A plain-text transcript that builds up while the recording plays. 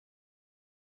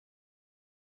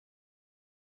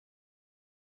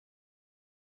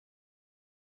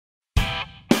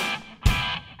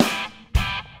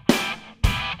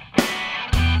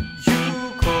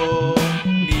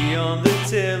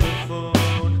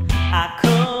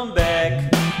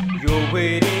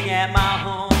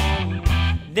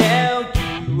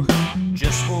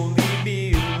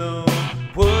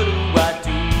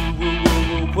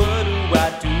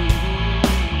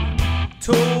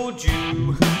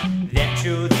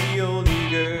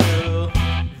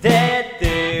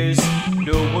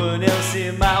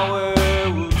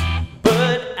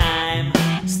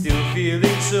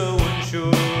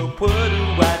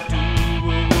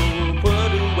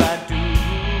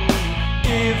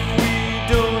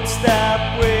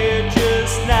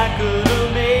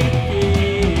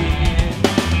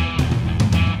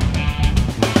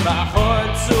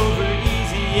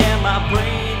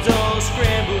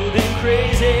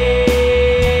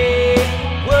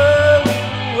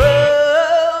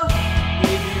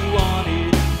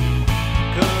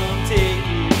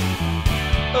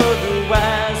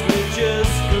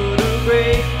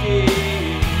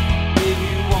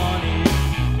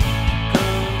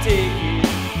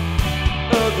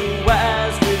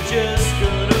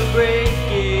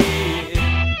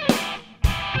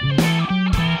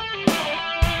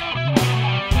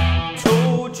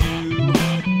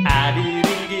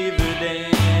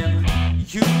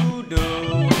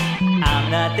know I'm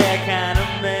not that kind of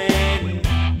man.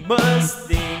 You must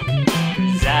think,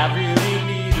 'cause I really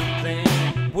need a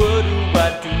plan. What do I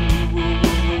do?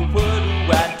 What do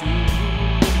I do?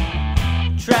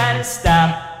 Try to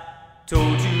stop,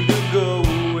 told you to go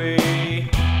away.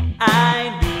 I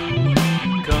knew,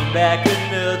 come back again.